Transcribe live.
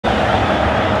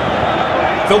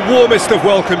The warmest of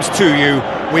welcomes to you.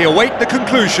 We await the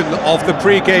conclusion of the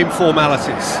pre-game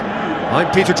formalities. I'm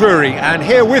Peter Drury, and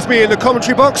here with me in the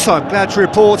commentary box, I'm glad to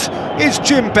report, is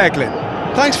Jim Beglin.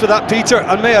 Thanks for that, Peter,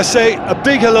 and may I say a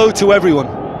big hello to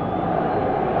everyone.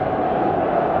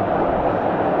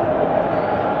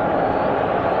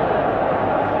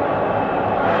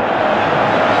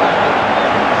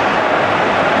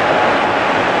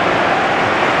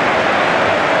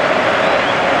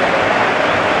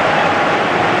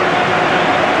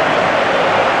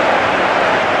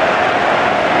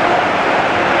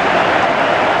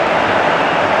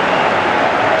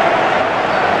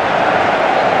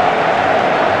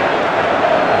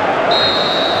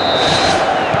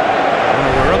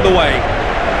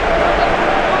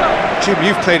 Jim,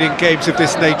 you've played in games of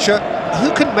this nature.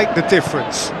 Who can make the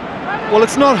difference? Well,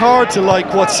 it's not hard to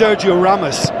like what Sergio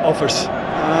Ramos offers.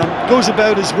 Goes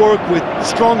about his work with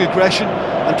strong aggression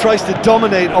and tries to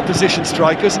dominate opposition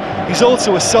strikers. He's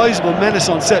also a sizable menace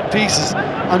on set pieces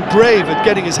and brave at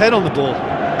getting his head on the ball.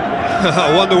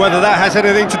 I wonder whether that has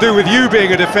anything to do with you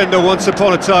being a defender once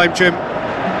upon a time, Jim.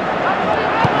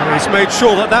 He's made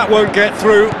sure that won't get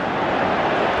through.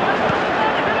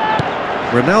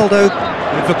 Ronaldo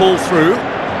with the ball through.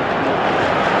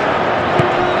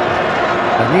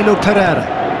 Danilo Pereira.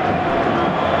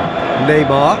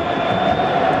 Neymar.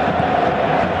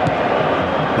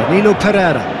 Danilo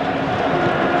Pereira.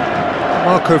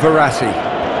 Marco Verratti.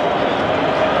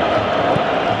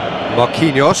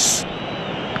 Marquinhos.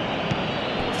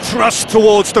 Thrust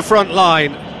towards the front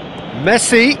line.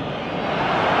 Messi.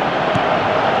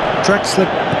 Draxler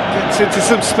gets into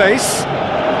some space.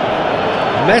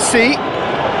 Messi.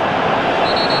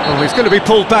 Oh, he's going to be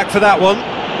pulled back for that one.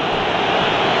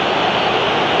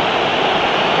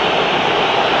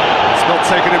 It's not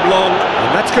taken him long,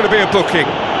 and that's going to be a booking.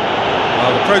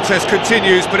 Well, the protest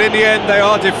continues, but in the end they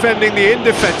are defending the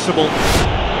indefensible.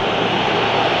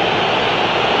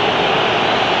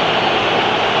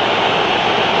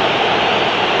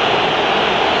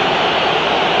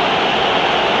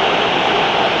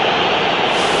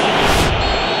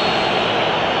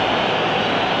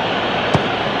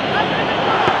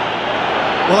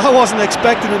 Well, I wasn't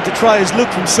expecting him to try his luck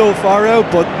from so far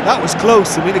out, but that was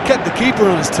close. I mean, it kept the keeper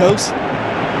on his toes.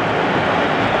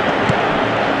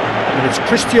 And it's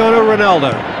Cristiano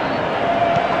Ronaldo.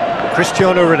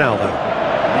 Cristiano Ronaldo.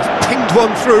 He's pinged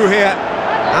one through here.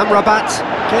 Amrabat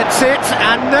gets it,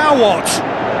 and now what?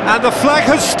 And the flag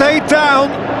has stayed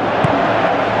down.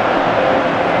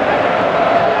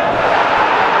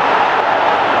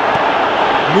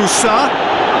 Musa.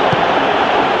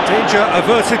 Danger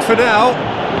averted for now.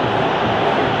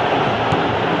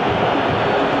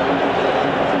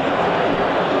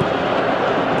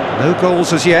 No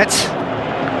goals as yet.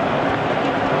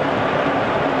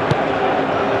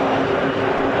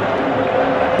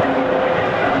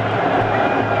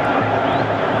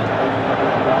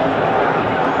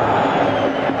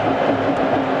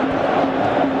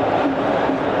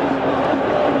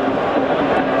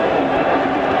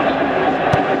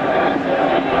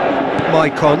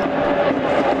 Maicon.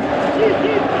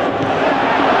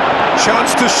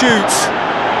 Chance to shoot.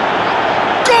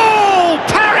 Goal!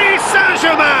 Paris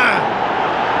Saint-Germain!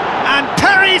 And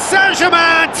Paris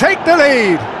Saint-Germain take the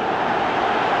lead.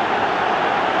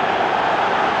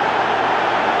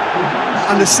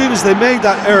 And as soon as they made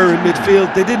that error in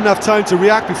midfield, they didn't have time to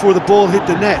react before the ball hit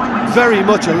the net. Very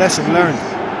much a lesson learned.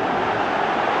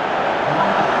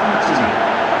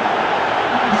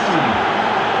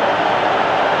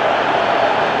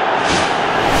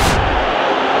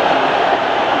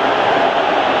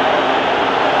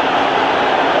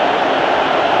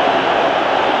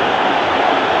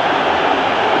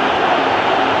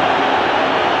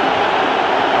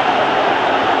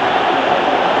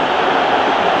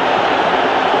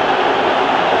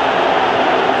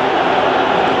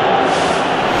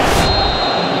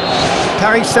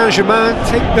 Paris Saint-Germain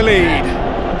take the lead.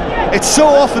 It's so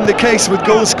often the case with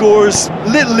goal scorers,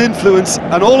 little influence,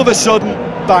 and all of a sudden,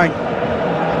 bang.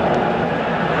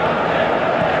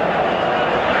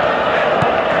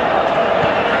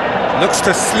 Looks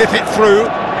to slip it through.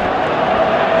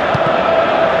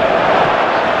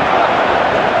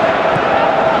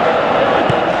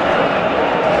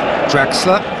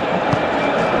 Draxler.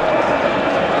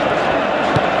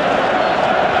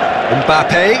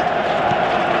 Mbappe.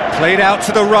 Played out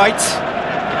to the right.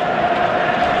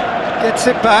 Gets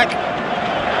it back.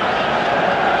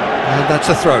 And that's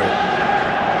a throw-in.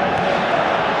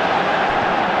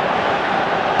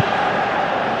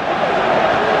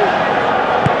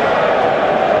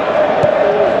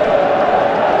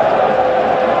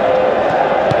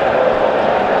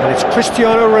 And it's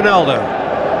Cristiano Ronaldo.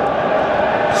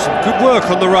 Some good work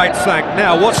on the right flank.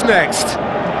 Now, what's next?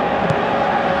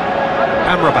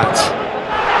 Amrabat.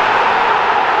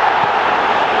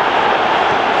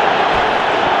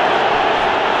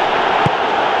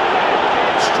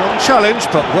 Strong challenge,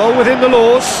 but well within the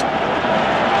laws.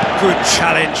 Good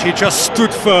challenge, he just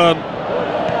stood firm.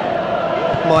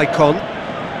 Maicon.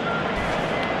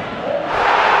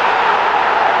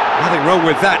 Nothing wrong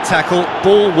with that tackle,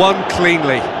 ball won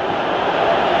cleanly.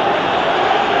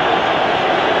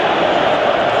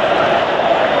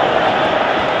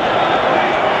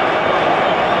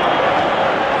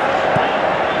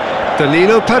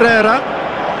 Danilo Pereira.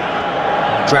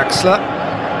 Draxler.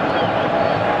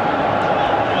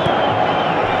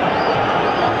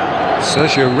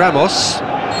 Sergio Ramos.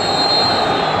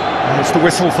 There's the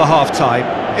whistle for half-time.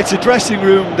 It's a dressing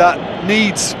room that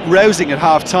needs rousing at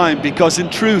half-time because in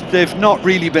truth they've not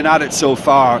really been at it so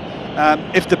far.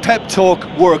 If the pep talk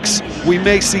works, we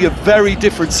may see a very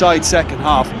different side second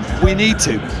half. We need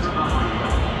to.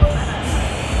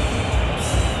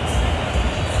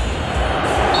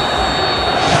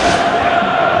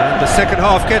 And the second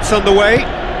half gets underway.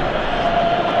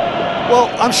 Well,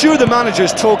 I'm sure the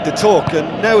managers talk the talk, and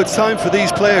now it's time for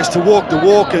these players to walk the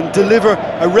walk and deliver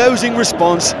a rousing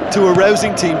response to a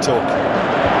rousing team talk.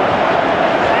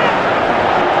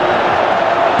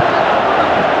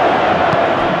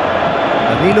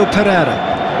 Danilo Pereira.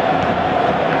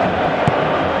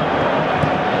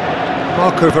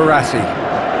 Marco Verratti.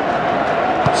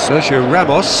 Sergio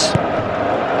Ramos.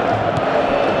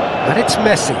 And it's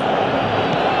Messi.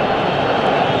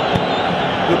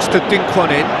 Looks to dink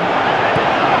one in.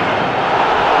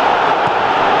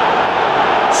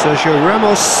 Sergio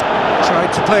Ramos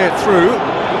tried to play it through.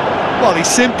 Well, he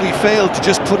simply failed to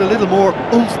just put a little more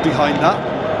oomph behind that.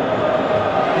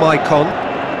 Maicon.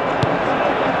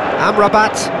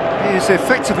 Amrabat is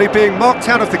effectively being marked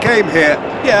out of the game here.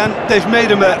 Yeah, and they've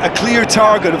made him a clear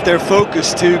target of their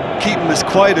focus to keep him as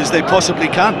quiet as they possibly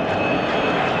can.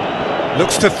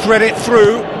 Looks to thread it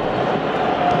through.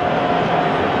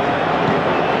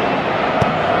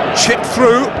 Chip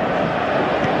through.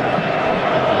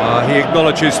 He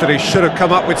acknowledges that he should have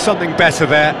come up with something better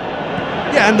there.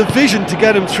 Yeah, and the vision to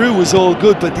get him through was all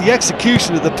good, but the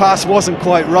execution of the pass wasn't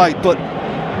quite right. But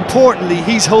importantly,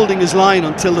 he's holding his line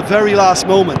until the very last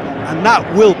moment, and that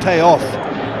will pay off.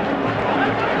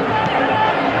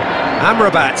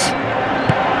 Amrabat.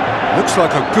 Looks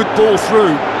like a good ball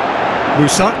through.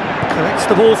 Musa collects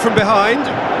the ball from behind.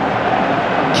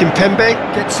 Kimpembe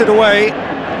gets it away.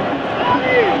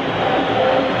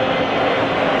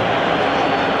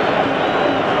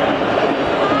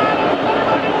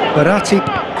 Verratti,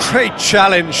 great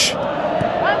challenge.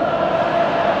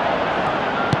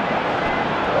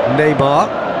 Neymar.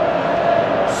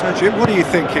 So Jim, what are you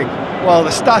thinking? Well, the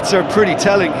stats are pretty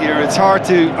telling here. It's hard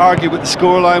to argue with the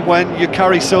scoreline when you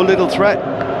carry so little threat.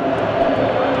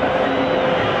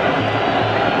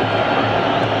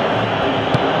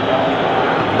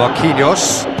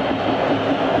 Marquinhos.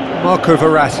 Marco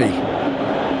Verratti.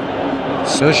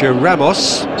 Sergio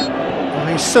Ramos. Well,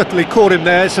 he certainly caught him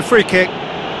there. It's a free kick.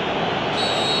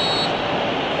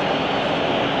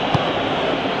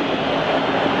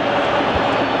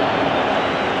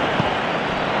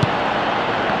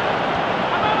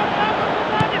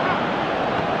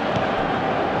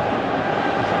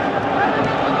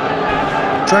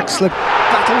 Draxler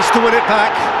battles to win it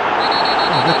back.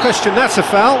 Oh, no question, that's a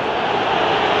foul.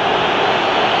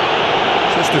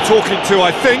 Just a talking to,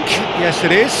 I think. Yes,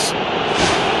 it is.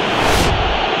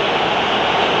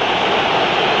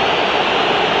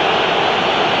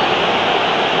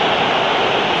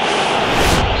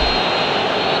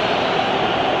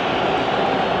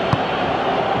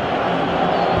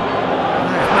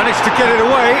 They've managed to get it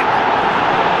away.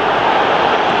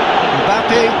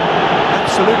 Mbappe.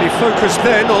 Absolutely focused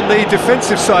then on the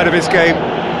defensive side of his game.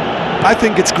 I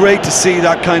think it's great to see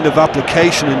that kind of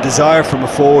application and desire from a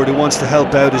forward who wants to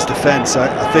help out his defence.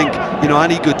 I think, you know,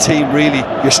 any good team really,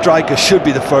 your striker should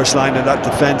be the first line of that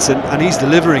defence, and he's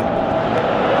delivering.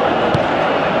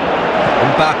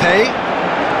 Mbappe,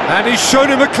 and he's shown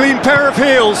him a clean pair of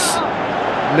heels.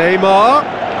 Neymar,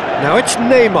 now it's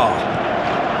Neymar.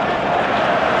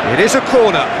 It is a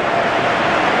corner.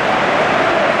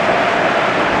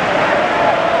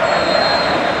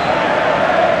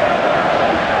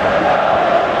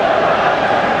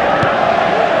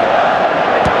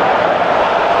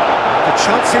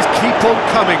 Chances keep on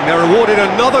coming. They're awarded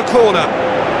another corner.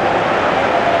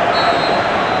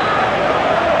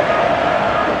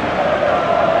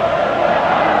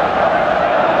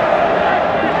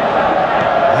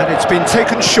 And it's been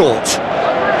taken short.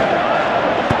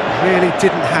 Really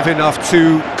didn't have enough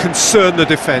to concern the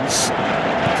defence.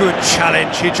 Good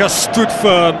challenge, he just stood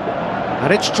firm.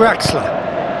 And it's Draxler.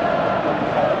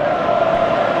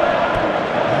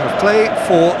 And play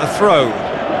for a throw.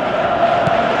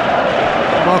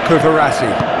 Marco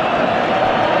Verratti.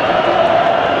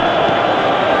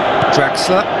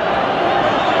 Draxler.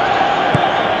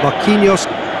 Marquinhos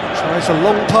tries a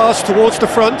long pass towards the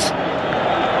front.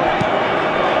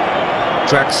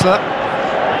 Draxler.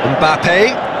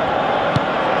 Mbappe.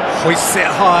 Hoists it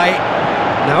high.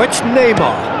 Now it's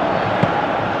Neymar.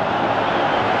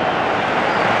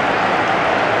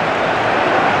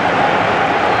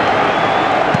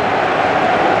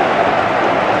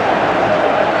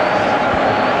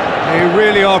 They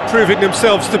really are proving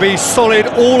themselves to be solid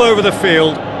all over the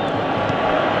field.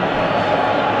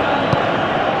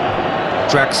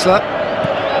 Draxler.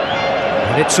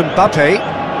 And it's Mbappe.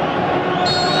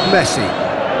 Messi.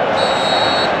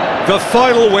 The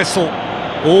final whistle.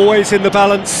 Always in the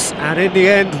balance, and in the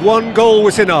end, one goal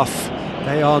was enough.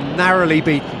 They are narrowly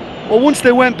beaten. Well, once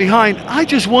they went behind, I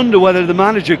just wonder whether the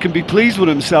manager can be pleased with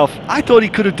himself. I thought he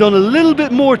could have done a little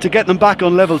bit more to get them back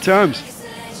on level terms.